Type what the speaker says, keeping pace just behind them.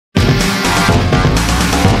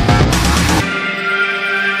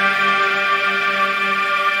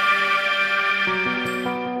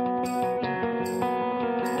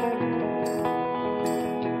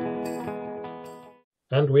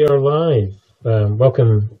we are live.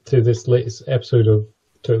 Welcome to this latest episode of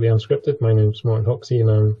Totally Unscripted. My name's Martin Hawksey, and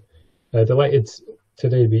I'm delighted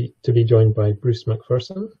today to be joined by Bruce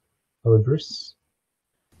McPherson. Hello, Bruce.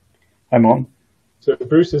 Hi, Martin. So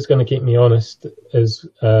Bruce is going to keep me honest as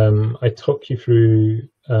I talk you through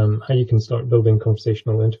how you can start building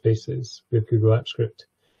conversational interfaces with Google Apps Script.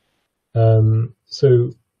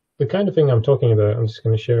 So the kind of thing I'm talking about, I'm just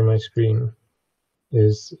going to share my screen,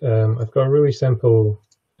 is I've got a really simple,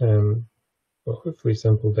 well, hopefully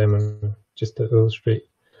simple demo just to illustrate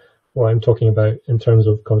what I'm talking about in terms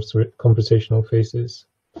of conversational faces.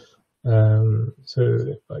 So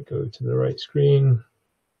if I go to the right screen,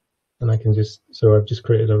 and I can so I've just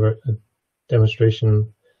created a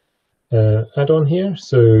demonstration add-on here.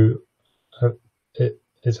 So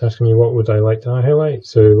it's asking me what would I like to highlight.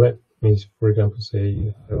 So let me, for example,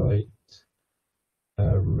 say highlight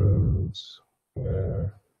rows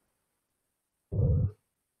where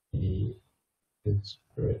E is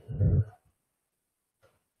greater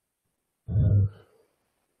than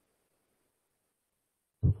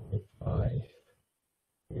 1.5.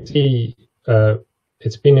 You see,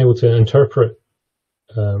 it's been able to interpret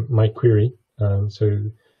my query, as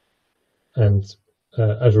a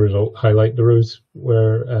result, highlight the rows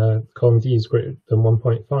where column D is greater than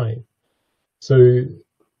 1.5. So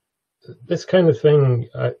this kind of thing,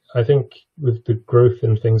 I think with the growth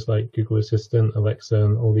in things like Google Assistant, Alexa,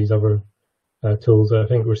 and all these other tools, I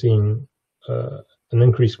think we're seeing an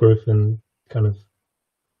increased growth in kind of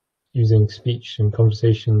using speech and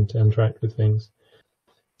conversation to interact with things.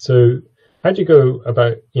 So how do you go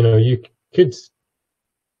about, you could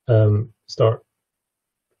start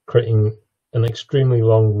creating an extremely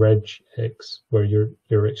long regex where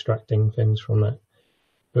you're extracting things from that.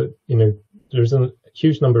 But, there's a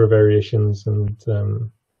huge number of variations, and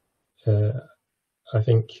I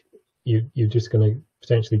think you're just going to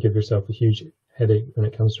potentially give yourself a huge headache when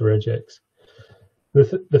it comes to regex.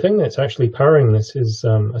 The thing that's actually powering this is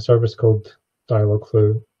a service called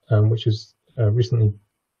Dialogflow, which was recently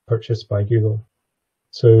purchased by Google.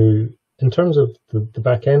 So in terms of the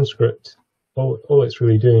back-end script, all it's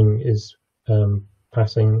really doing is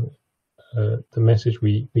passing the message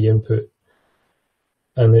we input,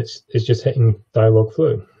 and it's just hitting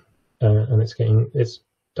Dialogflow, and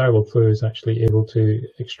Dialogflow is actually able to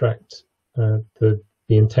extract the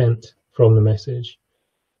intent from the message.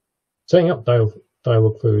 Setting up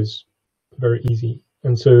Dialogflow is very easy,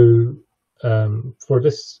 and so for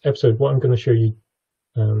this episode, what I'm going to show you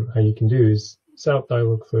how you can do is set up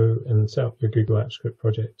Dialogflow and set up your Google Apps Script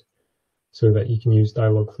project so that you can use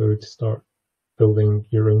Dialogflow to start building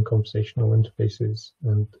your own conversational interfaces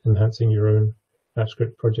and enhancing your own Apps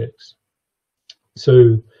Script projects.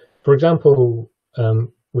 So, for example,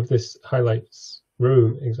 with this highlights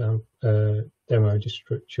row demo I just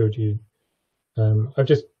showed you, I've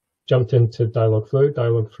just jumped into Dialogflow.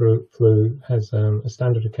 Dialogflow has a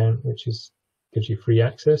standard account which gives you free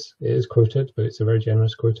access. It is quoted, but it's a very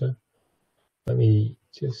generous quota. Let me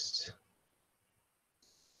just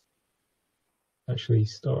actually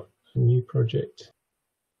start a new project.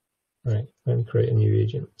 Right, let me create a new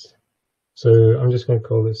agent. So I'm just going to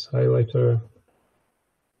call this highlighter.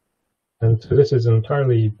 And so this is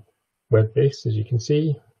entirely web-based, as you can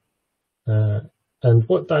see. And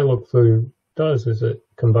what Dialogflow does is it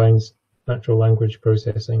combines natural language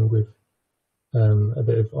processing with a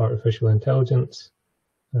bit of artificial intelligence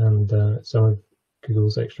and some of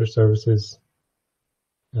Google's extra services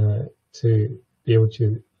to be able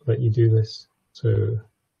to let you do this. So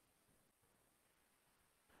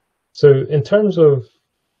in terms of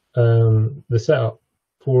the setup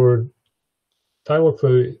for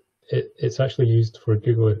Dialogflow, it's actually used for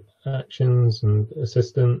Google Actions and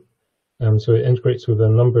Assistant, so it integrates with a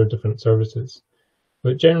number of different services.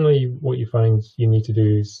 But generally, what you find you need to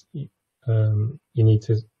do is you need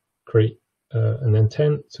to create an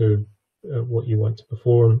intent, so what you want to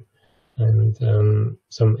perform, and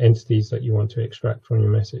some entities that you want to extract from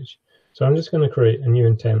your message. So I'm just going to create a new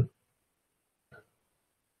intent,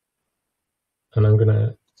 and I'm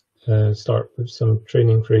going to start with some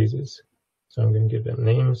training phrases. So I'm going to give it a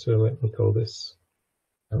name, so let me call this.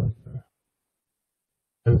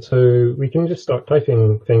 And so we can just start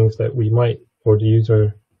typing things that we might, or the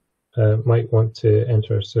user might want to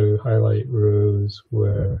enter. So highlight rows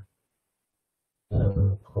where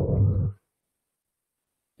column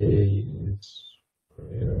A is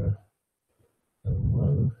greater than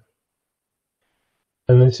 1.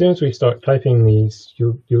 And as soon as we start typing these,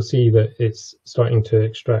 you'll see that it's starting to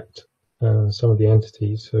extract some of the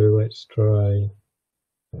entities. So let's try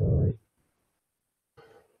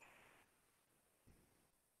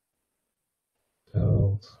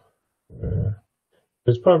tells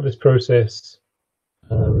As part of this process,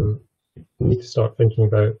 you need to start thinking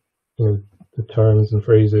about, the terms and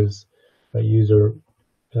phrases that user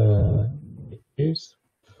use.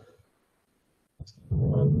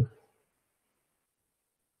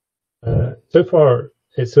 So far,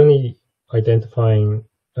 it's only identifying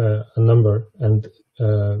a number, and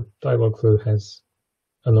Dialogflow has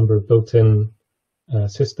a number of built-in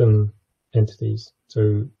system entities.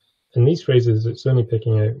 So in these phrases, it's only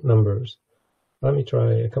picking out numbers. Let me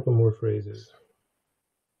try a couple more phrases.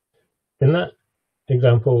 In that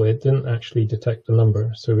example, it didn't actually detect the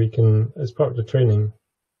number. So we can, as part of the training,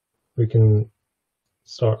 we can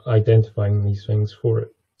start identifying these things for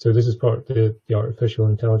it. So this is part of the artificial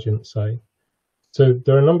intelligence side. So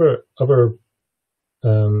there are a number of other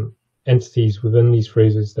entities within these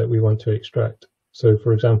phrases that we want to extract. So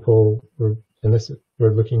for example, we're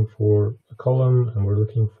looking for a column, and we're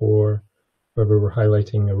looking for whether we're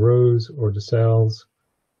highlighting the rows or the cells.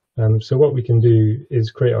 So what we can do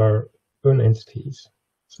is create our own entities.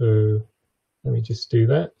 So let me just do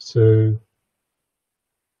that. So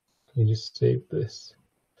let me just save this.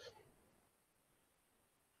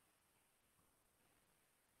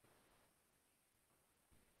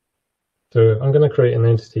 So I'm going to create an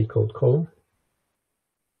entity called column.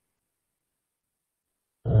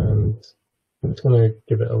 And I'm just going to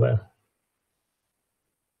give it a letter.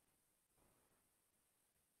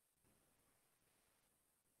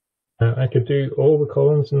 Now I could do all the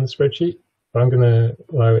columns in the spreadsheet, but I'm going to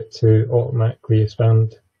allow it to automatically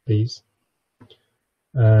expand these.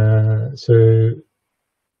 So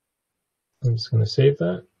I'm just going to save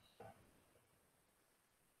that.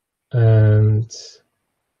 And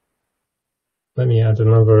let me add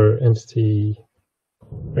another entity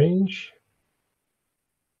range.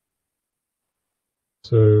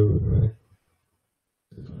 So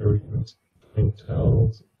we can find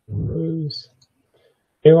cells and rows.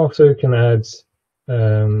 You also can add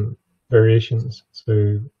variations.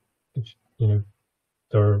 So if there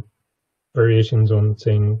are variations on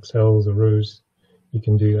saying cells or rows, you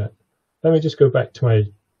can do that. Let me just go back to my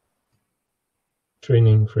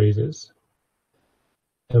training phrases.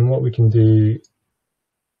 And what we can do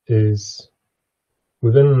is,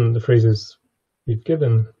 within the phrases we've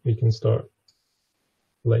given, we can start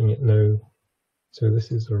letting it know. So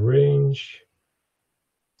this is a range.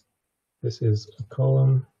 This is a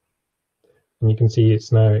column. And you can see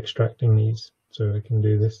it's now extracting these. So I can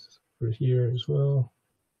do this for here as well.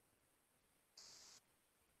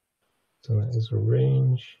 So that is a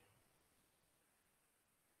range.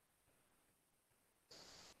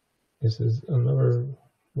 This is another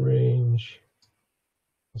range.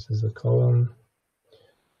 This is a column.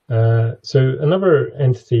 So another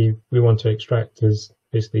entity we want to extract is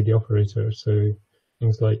basically the operator. So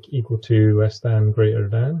things like equal to, less than, greater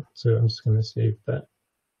than. So I'm just going to save that.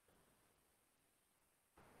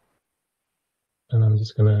 And I'm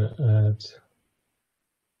just going to add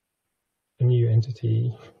a new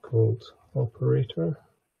entity called operator.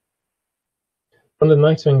 One of the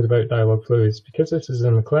nice things about Dialogflow is, because this is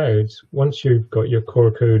in the cloud, once you've got your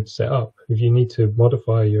core code set up, if you need to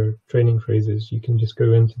modify your training phrases, you can just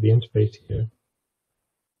go into the interface here.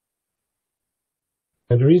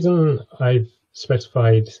 And the reason I've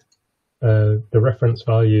specified the reference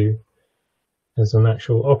value as an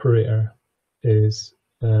actual operator is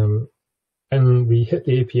when we hit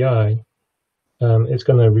the API, it's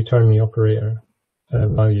going to return the operator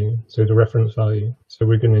value, so the reference value. So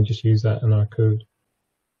we're going to just use that in our code.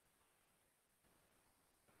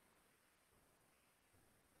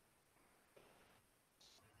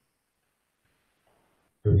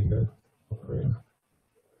 Here we go, operator.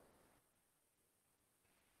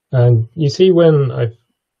 And you see when I've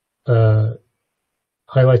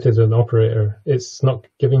highlighted an operator, it's not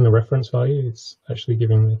giving the reference value, it's actually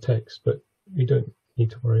giving the text, but we don't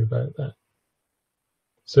need to worry about that.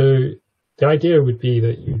 So the idea would be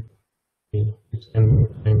that you spend more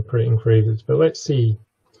time creating phrases, but let's see,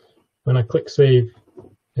 when I click save,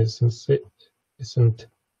 it's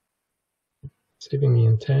saving the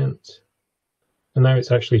intent, and now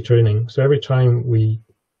it's actually training. So every time we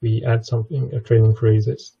add something, a training phrase,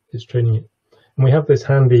 it's training it. And we have this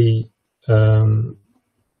handy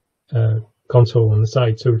console on the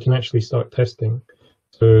side, so we can actually start testing.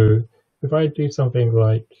 So if I do something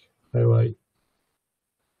like highlight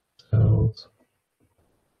cells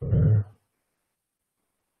where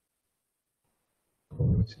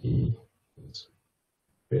column T is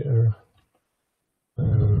greater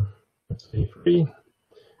than, let's say, 3,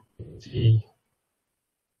 T.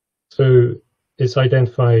 So it's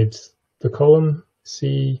identified the column,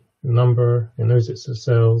 C, number, it knows it's the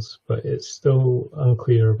cells, but it's still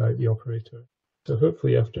unclear about the operator. So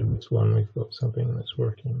hopefully after this one, we've got something that's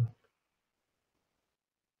working.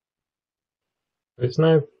 It's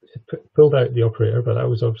now pulled out the operator, but that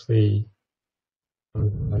was obviously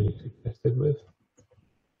something I suggested with.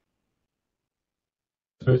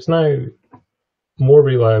 So it's now more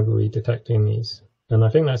reliably detecting these. And I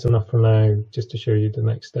think that's enough for now, just to show you the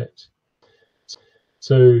next steps.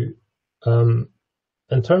 So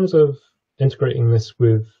in terms of integrating this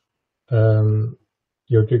with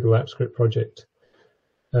your Google Apps Script project,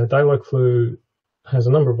 Dialogflow has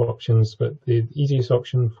a number of options, but the easiest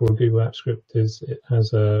option for Google Apps Script is it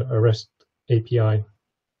has a REST API,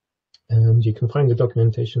 and you can find the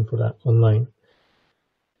documentation for that online.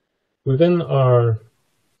 Within our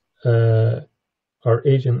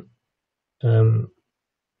agent,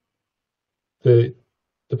 the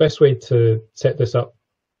best way to set this up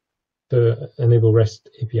to enable REST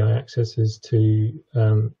API access is to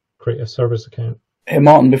create a service account. Hey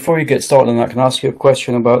Martin, before you get started on that, can I ask you a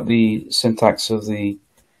question about the syntax of the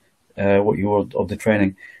of the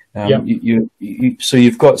training? Yeah. So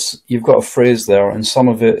you've got a phrase there, and some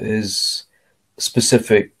of it is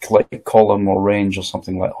specific, like column or range or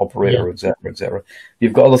something like operator, etc., etc.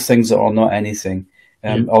 You've got other things that are not anything.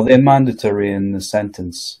 Are they mandatory in the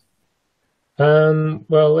sentence?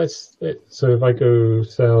 Well, so if I go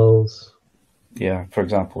cells, for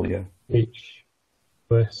example, H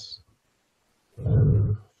less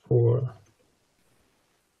 4,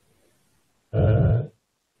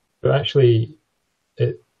 but actually,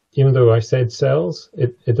 even though I said cells,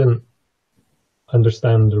 it didn't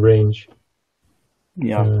understand the range.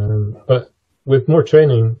 But with more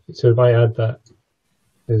training, so if I add that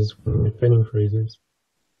as one of my training phrases,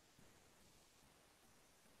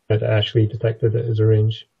 it actually detected it as a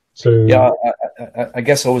range. So I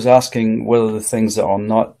guess I was asking whether the things that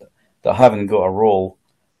haven't got a role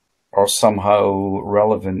are somehow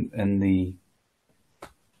relevant in the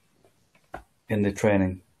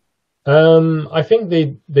training. I think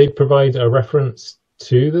they provide a reference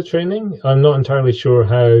to the training. I'm not entirely sure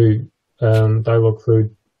how Dialogflow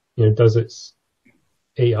does its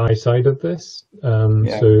AI side of this.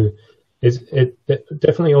 So it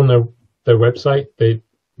definitely on their website they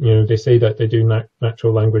say that they do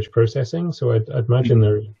natural language processing. So I'd imagine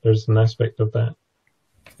there's an aspect of that.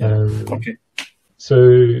 Okay.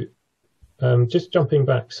 So just jumping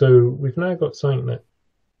back, so we've now got something that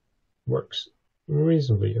works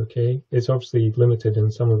reasonably okay. It's obviously limited in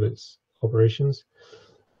some of its operations.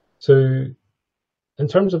 So in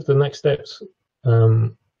terms of the next steps,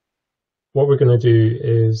 what we're going to do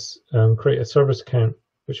is create a service account,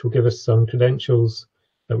 which will give us some credentials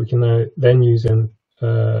that we can then use in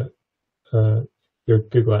your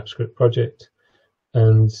Google Apps Script project,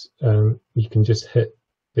 and you can just hit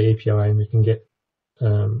the API, and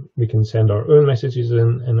we can send our own messages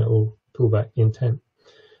in, and it will pull back the intent.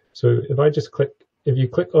 So if you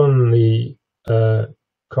click on the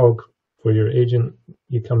cog for your agent,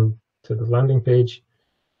 you come to the landing page,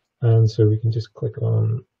 and so we can just click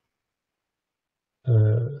on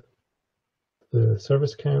the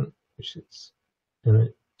service account, and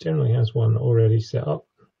it generally has one already set up.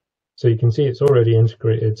 So you can see it's already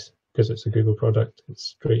integrated because it's a Google product. It's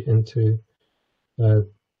straight into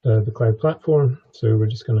the cloud platform. So we're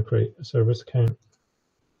just going to create a service account.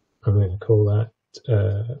 I'm going to call that,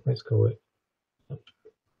 let's call it.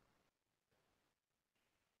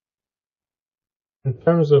 In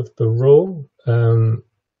terms of the role,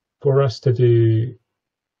 for us to do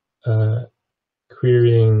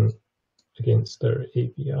querying against their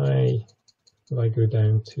API, if I go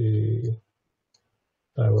down to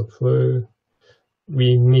Dialogflow,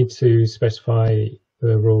 we need to specify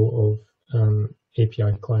the role of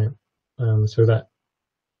API client. So that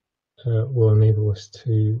will enable us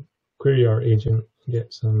to query our agent and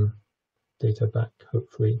get some data back,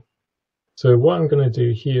 hopefully. So what I'm going to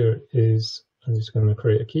do here is I'm just going to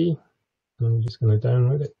create a key, and I'm just going to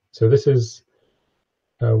download it. So this is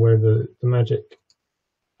where the magic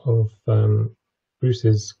of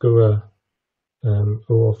Bruce's Goa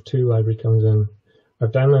OAuth2 library comes in.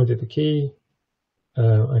 I've downloaded the key.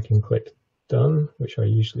 I can click done, which I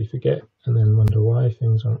usually forget, and then wonder why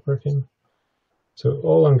things aren't working. So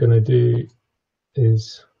all I'm going to do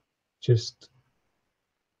is just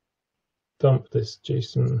dump this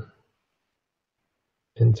JSON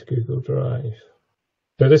into Google Drive.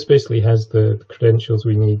 So this basically has the credentials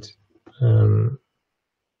we need to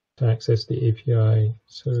access the API.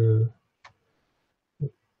 So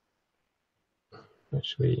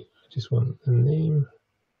actually, I just want the name.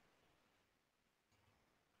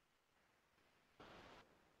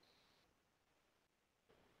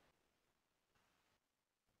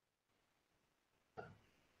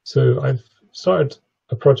 So I've started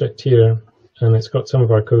a project here, and it's got some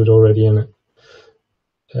of our code already in it.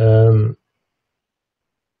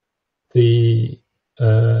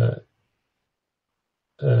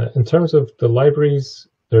 In terms of the libraries,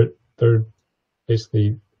 they're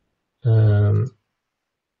basically, I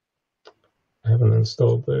haven't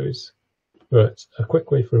installed those, but a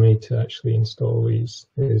quick way for me to actually install these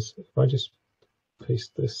is if I just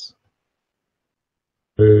paste this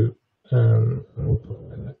through, we'll talk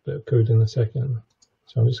about that bit of code in a second.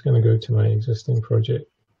 So I'm just going to go to my existing project.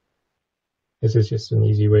 This is just an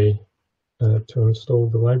easy way to install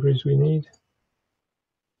the libraries we need.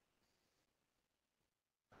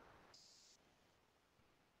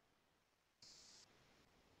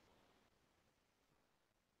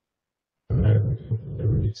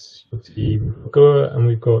 You'll see we've got Go and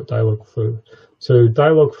we've got Dialogflow. So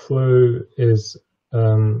Dialogflow is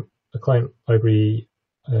a client library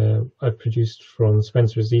I've produced from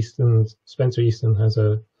Spencer Easton. Spencer Easton has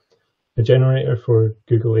a generator for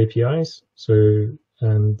Google APIs. So,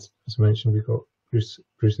 and as I mentioned, we've got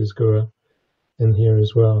Bruce's Goa in here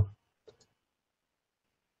as well.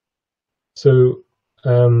 So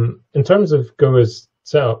in terms of Goa's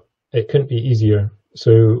setup, it couldn't be easier.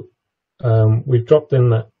 So we've dropped in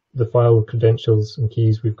the file credentials and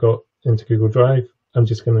keys we've got into Google Drive. I'm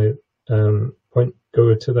just going to point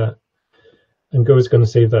Goa to that, and Goa is going to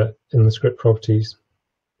save that in the script properties,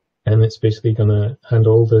 and it's basically going to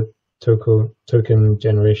handle all the token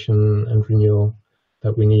generation and renewal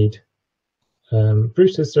that we need.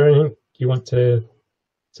 Bruce, is there anything you want to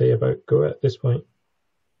say about Goa at this point?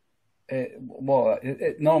 Well,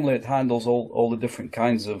 normally it handles all the different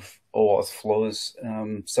kinds of OAuth flows.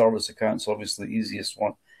 Service accounts, obviously the easiest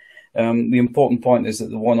one. The important point is that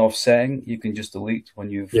the one-off setting you can just delete when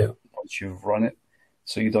once you've run it,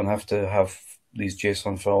 so you don't have to have these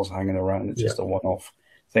JSON files hanging around. It's just a one-off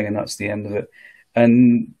thing, and that's the end of it.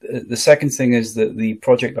 And the second thing is that the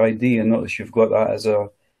project ID, and notice you've got that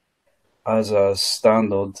as a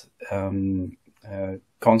standard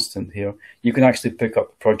constant here. You can actually pick up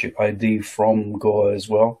the project ID from Goa as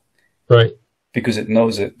well, right? Because it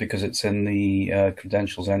knows it, because it's in the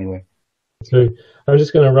credentials anyway. So I'm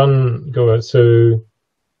just going to run Goa. So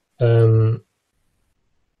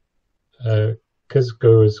because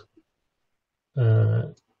Goa is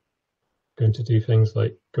going to do things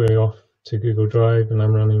like going off to Google Drive, and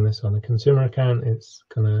I'm running this on a consumer account, it's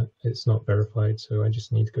not verified, so I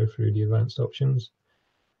just need to go through the advanced options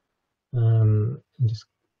and just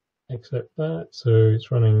accept that. So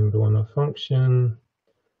it's running the one-off function.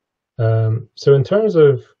 So in terms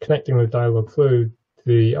of connecting with Dialogflow,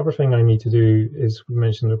 the other thing I need to do is we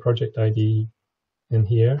mentioned the project ID in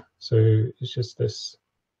here. So it's just this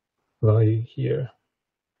value here.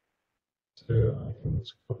 So I can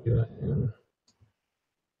just copy that in.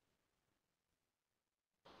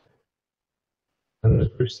 And as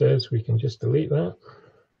Bruce says, we can just delete that.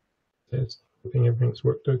 It's hoping everything's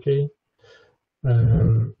worked okay.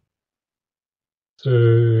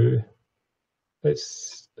 So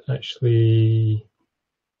let's actually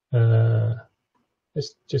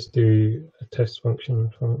let's just do a test function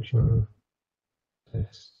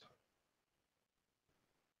test,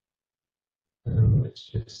 and let's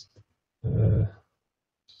just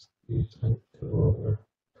use over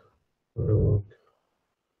log,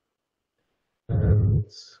 and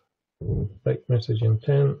we'll take message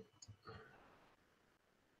intent,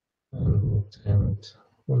 and we'll send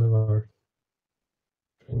one of our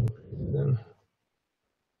training phrases in,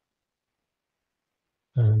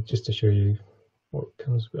 and just to show you what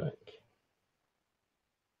comes back.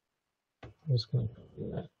 I'm just going to copy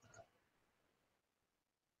that.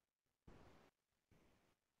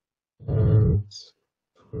 And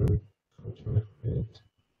for method,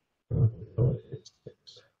 it's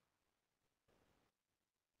 6.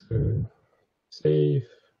 So save,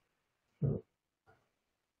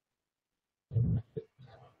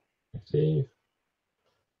 save,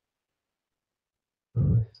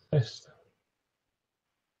 and test,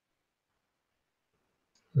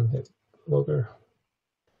 and hit logger.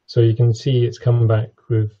 So you can see it's come back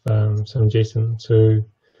with some JSON. So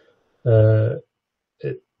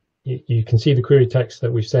you can see the query text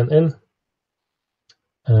that we've sent in,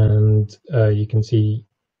 and you can see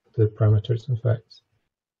the parameters, in fact.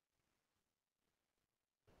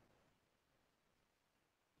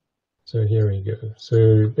 So here we go.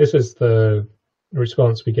 So this is the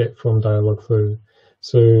response we get from Dialogflow.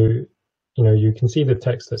 So you can see the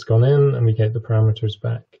text that's gone in, and we get the parameters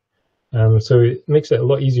back. So it makes it a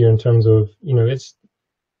lot easier in terms of it's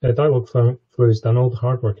Dialogflow's done all the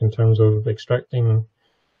hard work in terms of extracting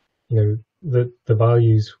the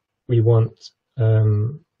values we want,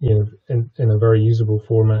 and in a very usable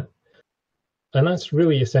format. And that's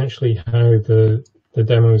really essentially how the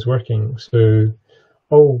demo is working. So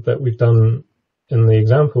all that we've done in the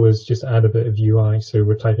example is just add a bit of UI. So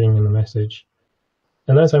we're typing in a message.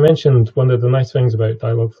 And as I mentioned, one of the nice things about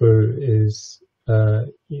Dialogflow is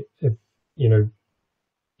if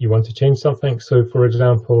you want to change something. So for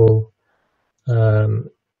example,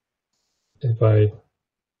 if I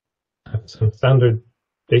have some standard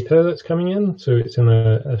data that's coming in, so it's in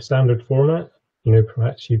a standard format,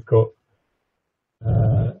 perhaps you've got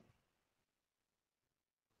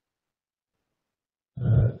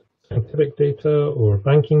scientific data or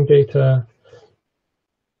banking data.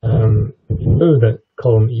 You know that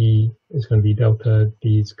column E is going to be delta,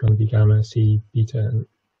 D is going to be gamma, C beta,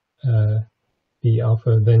 and B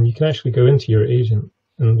alpha. Then you can actually go into your agent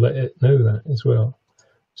and let it know that as well.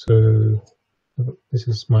 So this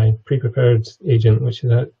is my pre-prepared agent, which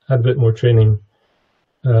had a bit more training.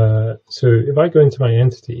 So if I go into my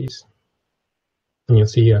entities, and you'll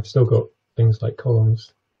see I've still got things like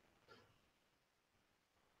columns.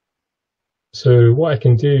 So what I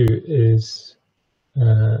can do is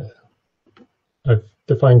I've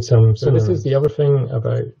defined some. So this is the other thing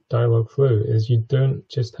about Dialogflow is you don't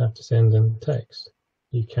just have to send in text.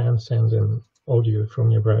 You can send in audio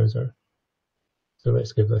from your browser. So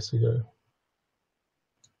let's give this a go.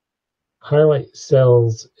 Highlight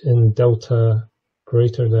cells in delta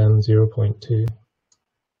greater than 0.2.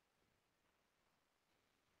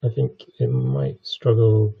 I think it might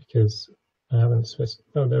struggle because I haven't specified.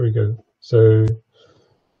 Oh, there we go. So,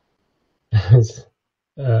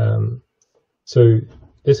 so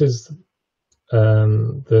this is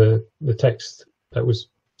the text that was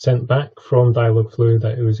sent back from Dialogflow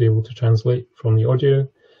that it was able to translate from the audio,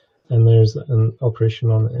 and there's an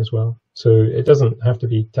operation on it as well. So it doesn't have to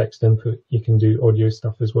be text input. You can do audio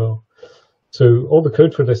stuff as well. So all the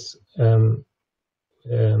code for this I'll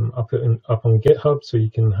put up on GitHub, so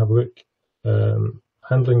you can have a look.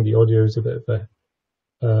 Handling the audio is a bit of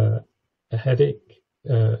a headache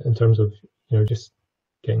in terms of just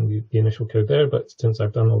getting the initial code there, but since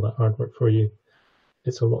I've done all that hard work for you,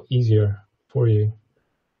 it's a lot easier for you.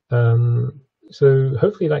 So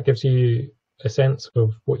hopefully that gives you a sense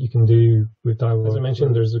of what you can do with Dialog. As I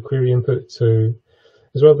mentioned, there's a query input, so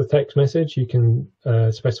as well as the text message, you can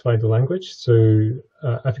specify the language. So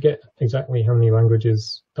I forget exactly how many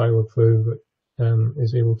languages Dialogflow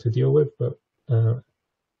is able to deal with, but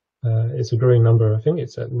it's a growing number. I think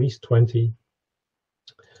it's at least 20.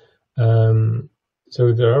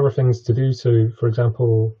 So there are other things to do. So for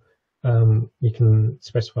example, we can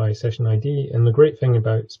specify session ID. And the great thing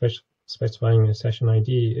about specifying a session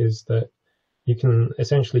ID is that you can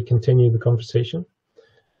essentially continue the conversation.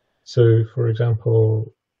 So for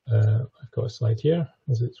example, I've got a slide here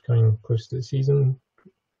as it's coming close to the season.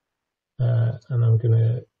 And I'm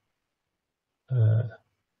going to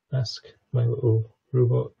ask my little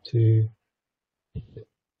robot to make it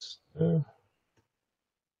so.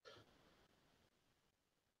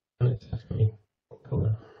 And it's asking me what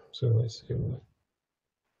color. So let's see.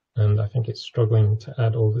 And I think it's struggling to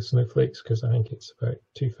add all the snowflakes because I think it's about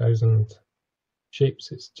 2,000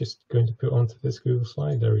 shapes it's just going to put onto this Google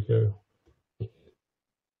slide. There we go.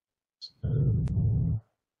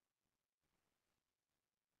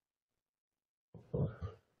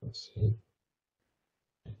 Let's see.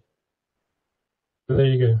 So there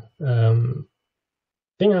you go. I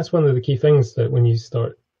think that's one of the key things that when you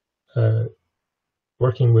start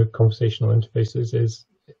working with conversational interfaces is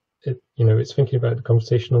it's thinking about the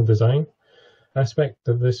conversational design aspect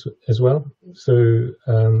of this as well. So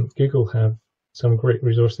Google have some great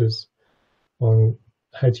resources on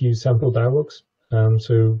how to use sample dialogues.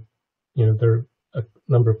 So there are a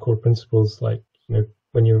number of core principles like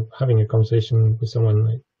when you're having a conversation with someone,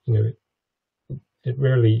 like it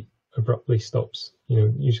rarely abruptly stops.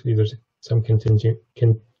 Usually there's some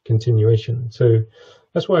continuation. So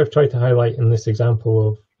that's why I've tried to highlight in this example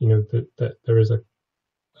of that there is a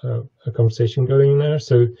conversation going there.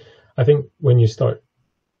 So I think when you start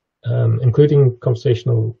including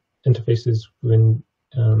conversational interfaces within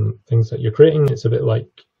things that you're creating, it's a bit like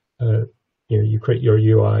you create your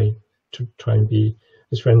UI to try and be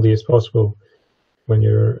as friendly as possible. When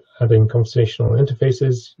you're adding conversational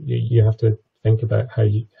interfaces, you have to think about how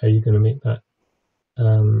you're going to make that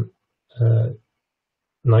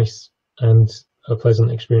nice and a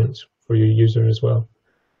pleasant experience for your user as well.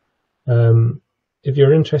 If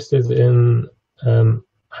you're interested in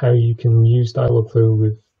how you can use Dialogflow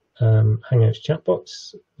with Hangouts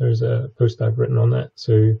chatbots, there's a post I've written on that.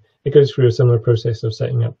 So it goes through a similar process of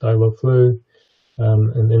setting up Dialogflow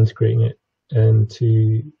and integrating it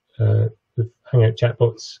into with Hangout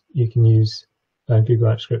chatbots, you can use Google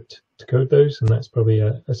Apps Script to code those, and that's probably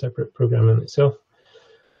a separate program in itself.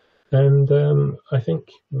 And I think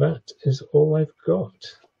that is all I've got.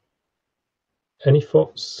 Any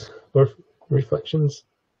thoughts or reflections?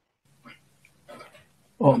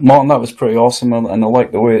 Well, Martin, that was pretty awesome, and I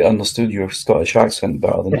like the way I understood your Scottish accent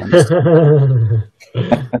better than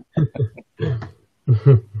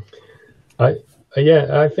I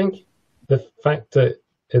I think the fact that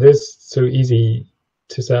it is so easy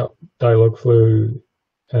to set up Dialogflow,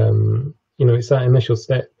 it's that initial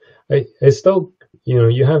step. It's still,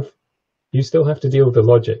 you still have to deal with the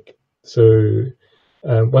logic. So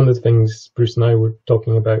one of the things Bruce and I were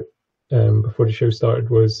talking about before the show started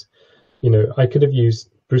was, I could have used,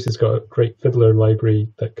 Bruce has got a great Fiddler library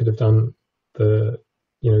that could have done the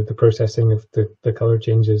processing of the color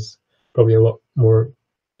changes probably a lot more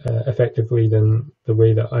effectively than the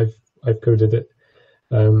way that I've coded it.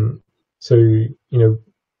 So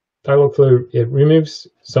Dialogflow, it removes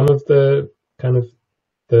some of the kind of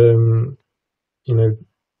the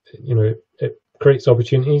it creates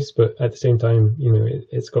opportunities, but at the same time,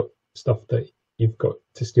 it's got stuff that you've got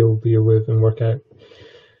to still deal with and work out.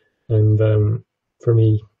 And for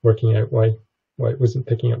me, working out why it wasn't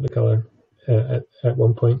picking up the color at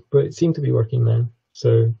one point, but it seemed to be working now.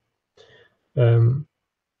 So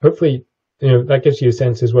hopefully, that gives you a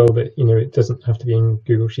sense as well that it doesn't have to be in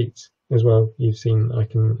Google Sheets as well. You've seen I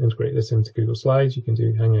can integrate this into Google Slides. You can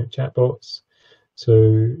do Hangout chatbots.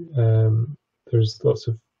 So there's lots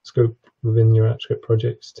of scope within your AppScript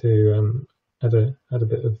projects to add a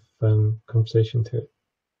bit of conversation to it.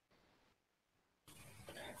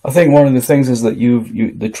 I think one of the things is that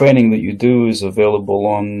the training that you do is available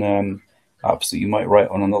on apps that you might write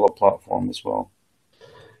on another platform as well.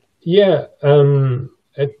 Yeah.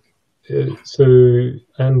 So,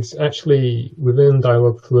 and actually within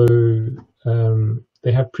Dialogflow,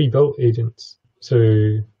 they have pre-built agents. So,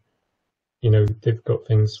 they've got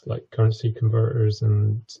things like currency converters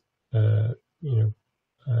and,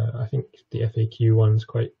 I think the FAQ one's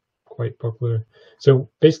quite popular. So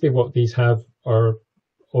basically what these have are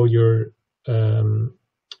all your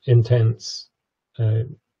intents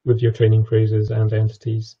with your training phrases and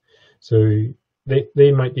entities. So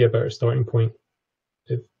they might be a better starting point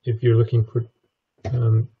if you're looking for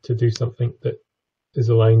to do something that is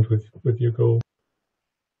aligned with your goal.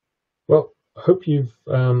 Well, I hope you've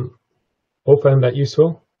all found that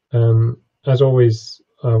useful. As always,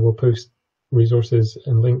 we'll post resources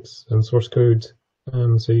and links and source code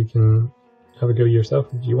so you can have a go yourself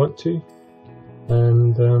if you want to.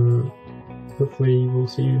 And hopefully we'll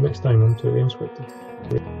see you next time on Totally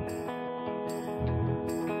Unscripted.